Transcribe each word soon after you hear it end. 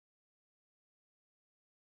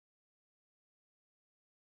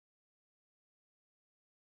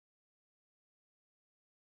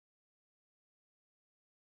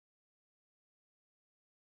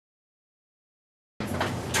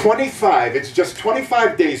It's just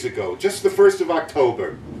 25 days ago, just the 1st of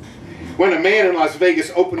October, when a man in Las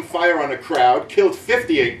Vegas opened fire on a crowd, killed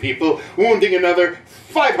 58 people, wounding another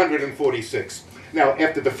 546. Now,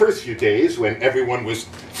 after the first few days, when everyone was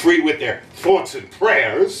free with their thoughts and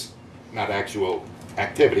prayers, not actual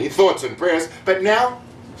activity, thoughts and prayers, but now,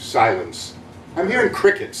 silence. I'm hearing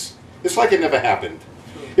crickets. It's like it never happened.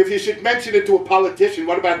 If you should mention it to a politician,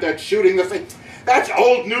 what about that shooting? They'll say, that's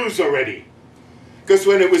old news already. Because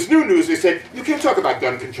when it was new news, they said, you can't talk about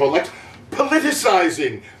gun control. That's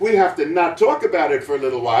politicizing. We have to not talk about it for a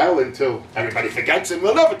little while until everybody forgets and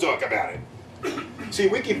we'll never talk about it. See,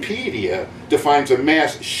 Wikipedia defines a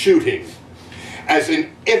mass shooting as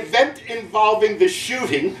an event involving the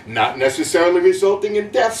shooting, not necessarily resulting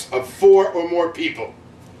in deaths, of 4 or more people.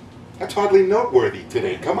 That's hardly noteworthy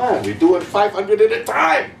today. Come on, we're doing 500 at a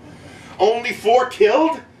time. Only 4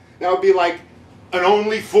 killed? That would be like an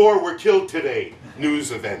only 4 were killed today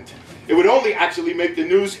news event. It would only actually make the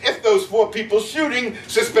news if those 4 people shooting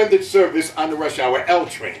suspended service on the rush hour L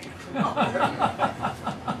train.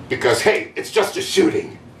 Because, hey, it's just a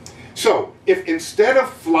shooting. So, if instead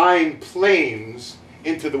of flying planes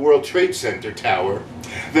into the World Trade Center tower,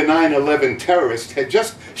 the 9/11 terrorists had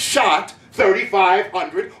just shot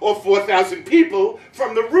 3,500 or 4,000 people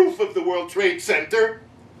from the roof of the World Trade Center,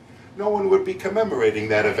 no one would be commemorating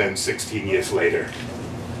that event 16 years later.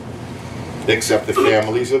 Except the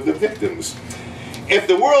families of the victims. If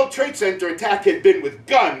the World Trade Center attack had been with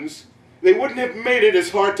guns, they wouldn't have made it as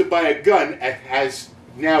hard to buy a gun as has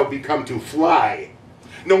now become to fly.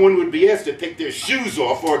 No one would be asked to take their shoes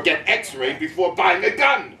off or get x-rayed before buying a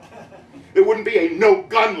gun. There wouldn't be a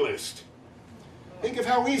no-gun list. Think of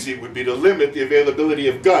how easy it would be to limit the availability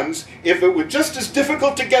of guns if it were just as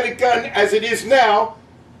difficult to get a gun as it is now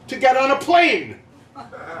to get on a plane.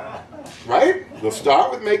 Right? We'll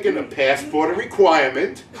start with making a passport a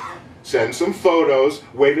requirement, send some photos,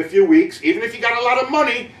 wait a few weeks. Even if you got a lot of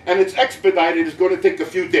money and it's expedited, it's going to take a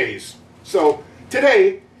few days. So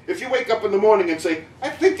today, if you wake up in the morning and say, I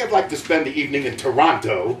think I'd like to spend the evening in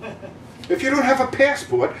Toronto, if you don't have a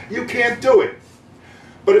passport, you can't do it.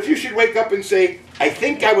 But if you should wake up and say, I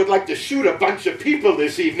think I would like to shoot a bunch of people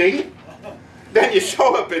this evening, then you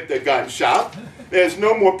show up at the gun shop. There's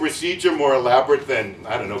no more procedure more elaborate than,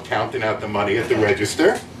 I don't know, counting out the money at the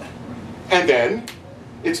register. And then,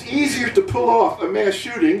 it's easier to pull off a mass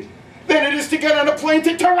shooting than it is to get on a plane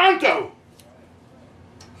to Toronto.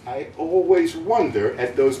 I always wonder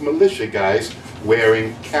at those militia guys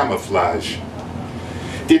wearing camouflage.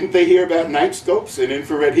 Didn't they hear about night scopes and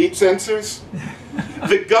infrared heat sensors?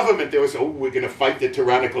 The government, there was, oh, we're going to fight the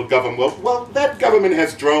tyrannical government. Well, that government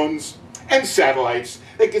has drones and satellites.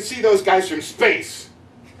 They can see those guys from space.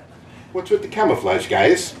 What's with the camouflage,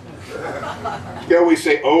 guys? They always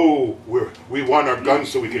say, oh, we want our guns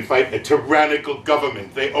so we can fight a tyrannical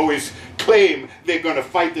government. They always claim they're going to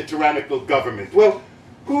fight the tyrannical government. Well,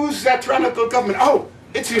 who's that tyrannical government? Oh,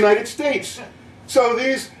 it's the United States. So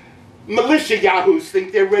these militia yahoos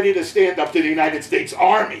think they're ready to stand up to the United States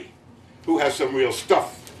Army, who has some real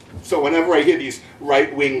stuff. So whenever I hear these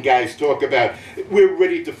right-wing guys talk about, we're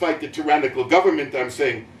ready to fight the tyrannical government, I'm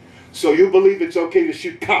saying, so you believe it's okay to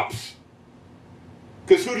shoot cops?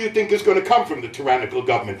 Because who do you think is going to come from the tyrannical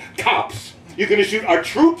government? Cops. You're going to shoot our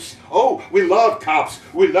troops? Oh, we love cops.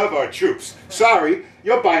 We love our troops. Sorry,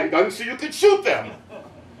 you're buying guns so you can shoot them.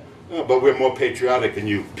 Oh, but we're more patriotic than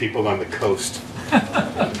you people on the coast.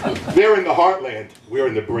 They're in the heartland. We're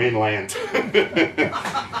in the brainland.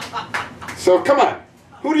 So come on.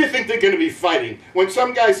 Who do you think they're going to be fighting? When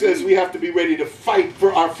some guy says we have to be ready to fight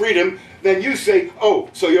for our freedom, then you say,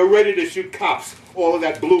 oh, so you're ready to shoot cops. All of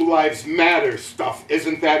that Blue Lives Matter stuff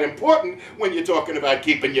isn't that important when you're talking about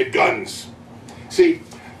keeping your guns. See,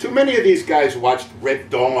 too many of these guys watched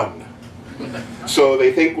Red Dawn. So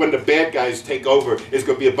they think when the bad guys take over, it's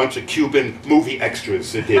going to be a bunch of Cuban movie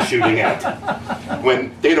extras that they're shooting at.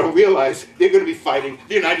 When they don't realize they're going to be fighting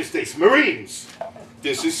the United States Marines.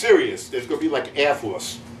 This is serious. There's going to be like Air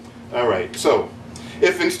Force. All right, so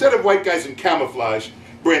if instead of white guys in camouflage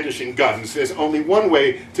brandishing guns, there's only one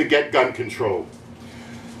way to get gun control.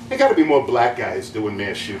 There got to be more black guys doing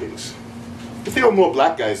mass shootings. If there were more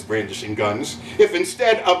black guys brandishing guns, if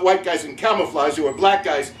instead of white guys in camouflage, there were black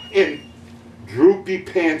guys in droopy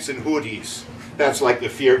pants and hoodies, that's like the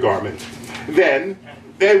fear garment, then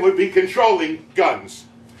they would be controlling guns.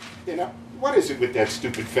 You know, what is it with that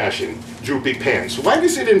stupid fashion, droopy pants? Why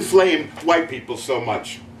does it inflame white people so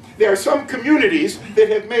much? There are some communities that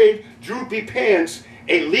have made droopy pants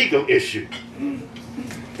a legal issue.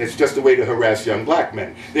 It's just a way to harass young black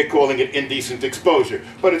men. They're calling it indecent exposure.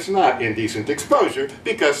 But it's not indecent exposure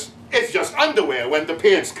because It's just underwear when the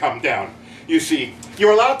pants come down. You see,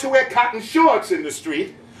 you're allowed to wear cotton shorts in the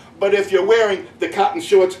street, but if you're wearing the cotton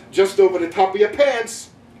shorts just over the top of your pants,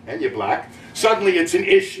 and you're black, suddenly it's an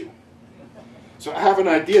issue. So I have an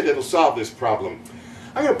idea that'll solve this problem.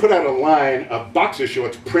 I'm going to put out a line of boxer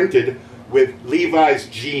shorts printed with Levi's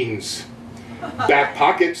jeans. Back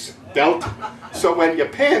pockets, belt, so when your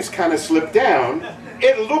pants kind of slip down,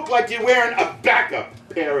 it'll look like you're wearing a backup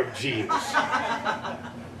pair of jeans.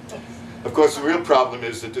 Of course, the real problem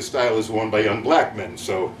is that this style is worn by young black men,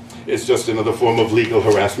 so it's just another form of legal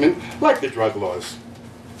harassment, like the drug laws.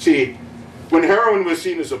 See, when heroin was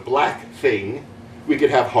seen as a black thing, we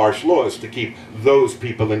could have harsh laws to keep those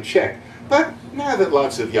people in check. But now that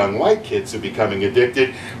lots of young white kids are becoming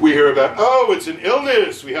addicted, we hear about, oh, it's an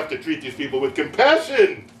illness, we have to treat these people with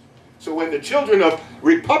compassion. So when the children of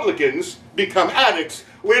Republicans become addicts,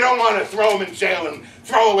 we don't want to throw them in jail and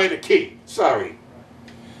throw away the key. Sorry.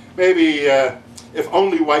 Maybe if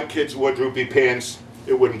only white kids wore droopy pants,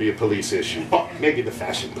 it wouldn't be a police issue. Oh, maybe the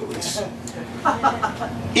fashion police.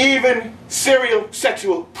 Even serial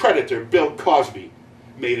sexual predator Bill Cosby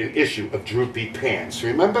made an issue of droopy pants.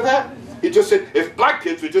 Remember that? He just said, if black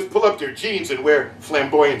kids would just pull up their jeans and wear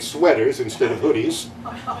flamboyant sweaters instead of hoodies,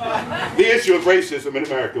 the issue of racism in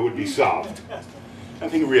America would be solved. I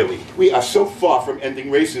think really, we are so far from ending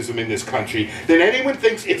racism in this country that anyone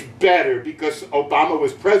thinks it's better because Obama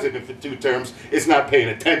was president for 2 terms is not paying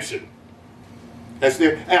attention.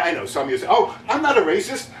 And I know some of you say, oh, I'm not a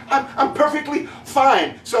racist, I'm perfectly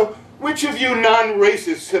fine. So which of you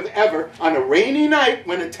non-racists have ever, on a rainy night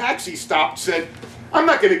when a taxi stopped, said, I'm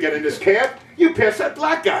not going to get in this cab, you pass that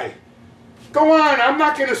black guy. Go on, I'm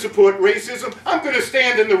not going to support racism, I'm going to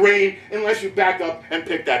stand in the rain unless you back up and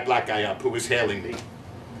pick that black guy up who was hailing me.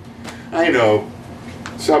 I know,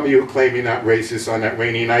 some of you claim you're not racist on that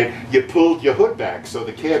rainy night, you pulled your hood back so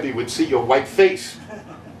the cabbie would see your white face.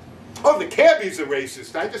 Oh, the cabbie's a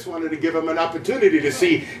racist. I just wanted to give him an opportunity to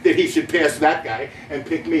see that he should pass that guy and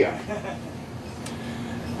pick me up.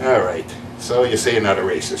 All right, so you say you're not a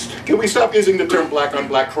racist. Can we stop using the term black on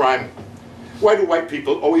black crime? Why do white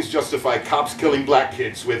people always justify cops killing black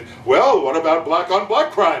kids with, well, what about black on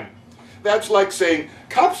black crime? That's like saying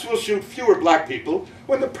cops will shoot fewer black people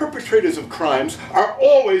when the perpetrators of crimes are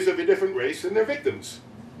always of a different race than their victims.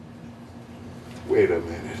 Wait a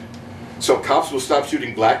minute. So cops will stop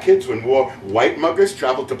shooting black kids when more white muggers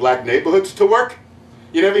travel to black neighborhoods to work?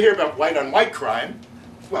 You never hear about white on white crime.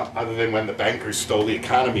 Well, other than when the bankers stole the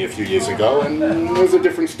economy a few years ago, and it was a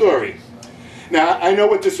different story. Now, I know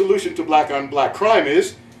what the solution to black on black crime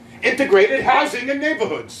is: integrated housing in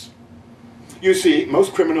neighborhoods. You see,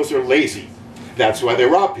 most criminals are lazy. That's why they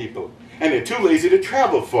rob people. And they're too lazy to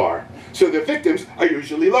travel far. So their victims are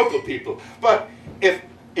usually local people. But if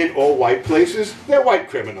in all white places, they're white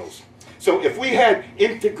criminals. So if we had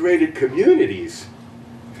integrated communities,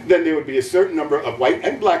 then there would be a certain number of white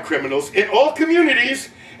and black criminals in all communities,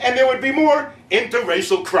 and there would be more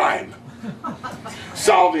interracial crime.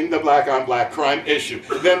 Solving the black on black crime issue.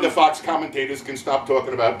 Then the Fox commentators can stop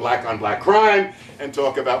talking about black on black crime and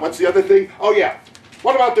talk about, what's the other thing? Oh yeah,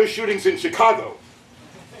 what about those shootings in Chicago?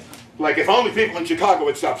 Like if only people in Chicago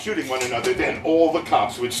would stop shooting one another, then all the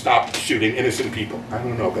cops would stop shooting innocent people. I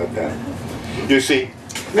don't know about that. You see,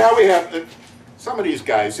 now we have some of these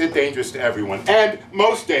guys, they're dangerous to everyone. And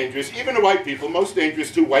most dangerous, even to white people, most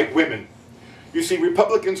dangerous to white women. You see,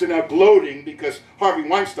 Republicans are now gloating because Harvey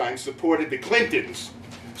Weinstein supported the Clintons.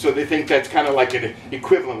 So they think that's kind of like an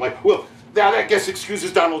equivalent, like, well, now that guess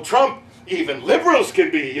excuses Donald Trump. Even liberals can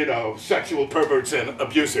be, you know, sexual perverts and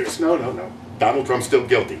abusers. No, no, no. Donald Trump's still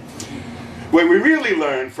guilty. What we really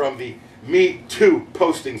learned from the Me Too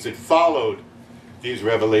postings that followed these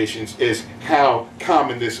revelations is how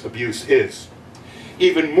common this abuse is.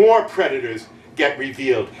 Even more predators get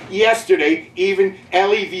revealed. Yesterday, even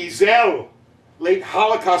Elie Wiesel, late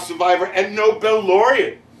Holocaust survivor and Nobel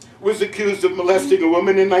laureate, was accused of molesting a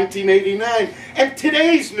woman in 1989. And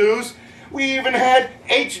today's news, we even had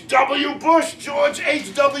H.W. Bush, George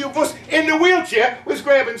H.W. Bush, in the wheelchair, was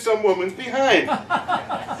grabbing some woman's behind.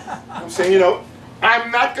 I'm saying, you know, I'm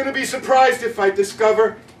not going to be surprised if I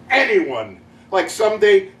discover anyone, like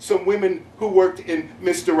someday some women who worked in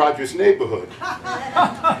Mr. Rogers' neighborhood.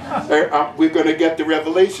 We're going to get the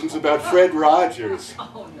revelations about Fred Rogers.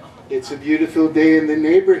 It's a beautiful day in the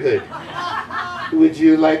neighborhood. Would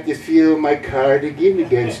you like to feel my cardigan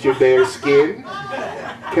against your bare skin?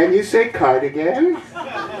 Can you say cardigan?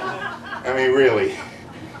 I mean, really.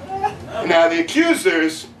 Now, the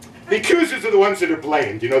accusers are the ones that are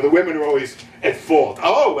blamed. You know, the women are always at fault.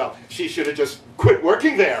 Oh, well, she should have just quit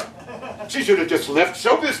working there. She should have just left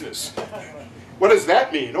show business. What does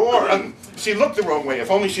that mean? Or she looked the wrong way. If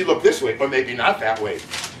only she looked this way, or maybe not that way.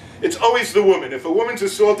 It's always the woman. If a woman's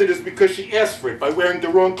assaulted, it's because she asked for it by wearing the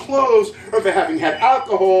wrong clothes or for having had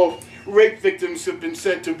alcohol. Rape victims have been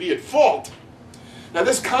said to be at fault. Now,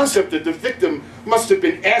 this concept that the victim must have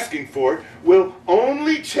been asking for it will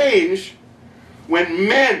only change when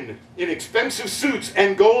men in expensive suits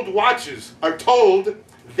and gold watches are told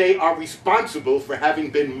they are responsible for having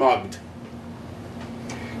been mugged.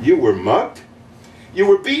 You were mugged? You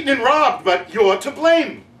were beaten and robbed, but you're to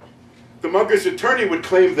blame. The mugger's attorney would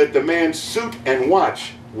claim that the man's suit and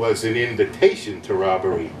watch was an invitation to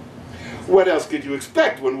robbery. What else could you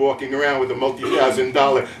expect when walking around with a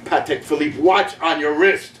multi-$1,000 Patek Philippe watch on your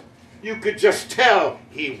wrist? You could just tell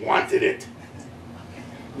he wanted it.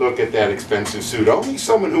 Look at that expensive suit. Only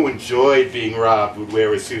someone who enjoyed being robbed would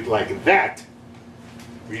wear a suit like that,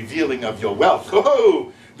 revealing of your wealth.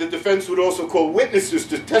 Oh, the defense would also call witnesses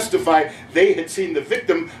to testify they had seen the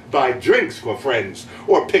victim buy drinks for friends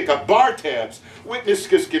or pick up bar tabs.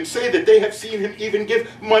 Witnesses can say that they have seen him even give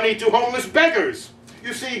money to homeless beggars.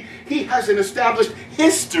 You see, he has an established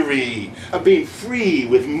history of being free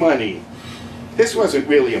with money. This wasn't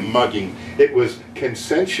really a mugging. It was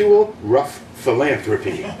consensual, rough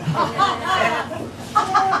philanthropy.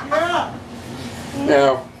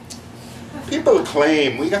 Now, people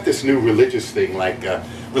claim, we got this new religious thing, like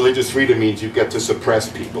religious freedom means you've got to suppress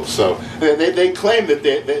people. So they claim that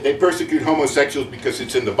they persecute homosexuals because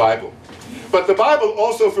it's in the Bible. But the Bible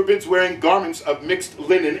also forbids wearing garments of mixed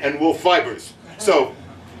linen and wool fibers. So,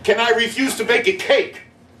 can I refuse to bake a cake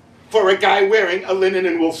for a guy wearing a linen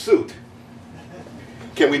and wool suit?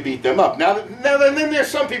 Can we beat them up? Now then there's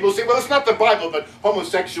some people who say, well, it's not the Bible, but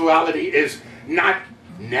homosexuality is not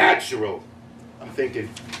natural. I'm thinking,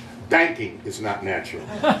 banking is not natural.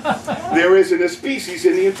 There isn't a species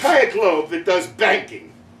in the entire globe that does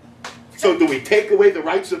banking. So do we take away the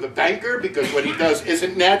rights of the banker because what he does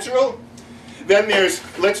isn't natural? Then there's,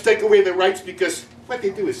 let's take away the rights because what they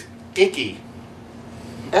do is icky.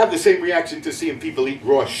 I have the same reaction to seeing people eat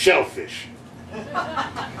raw shellfish.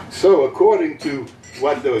 So according to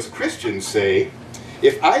what those Christians say,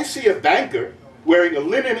 if I see a banker wearing a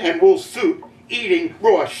linen and wool suit eating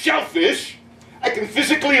raw shellfish, I can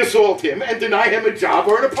physically assault him and deny him a job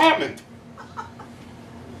or an apartment.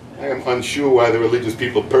 I am unsure why the religious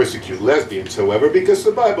people persecute lesbians, however, because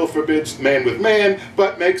the Bible forbids man with man,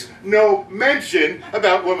 but makes no mention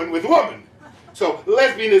about woman with woman. So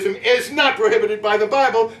lesbianism is not prohibited by the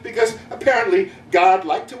Bible because apparently God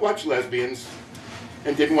liked to watch lesbians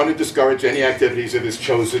and didn't want to discourage any activities of his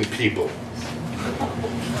chosen people.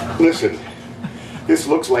 Listen, this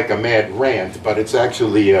looks like a mad rant, but it's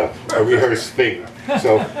actually a rehearsed thing.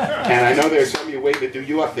 So, and I know there's some of you waiting to do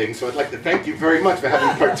your thing, so I'd like to thank you very much for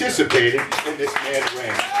having participated in this mad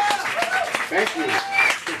rant. Thank you.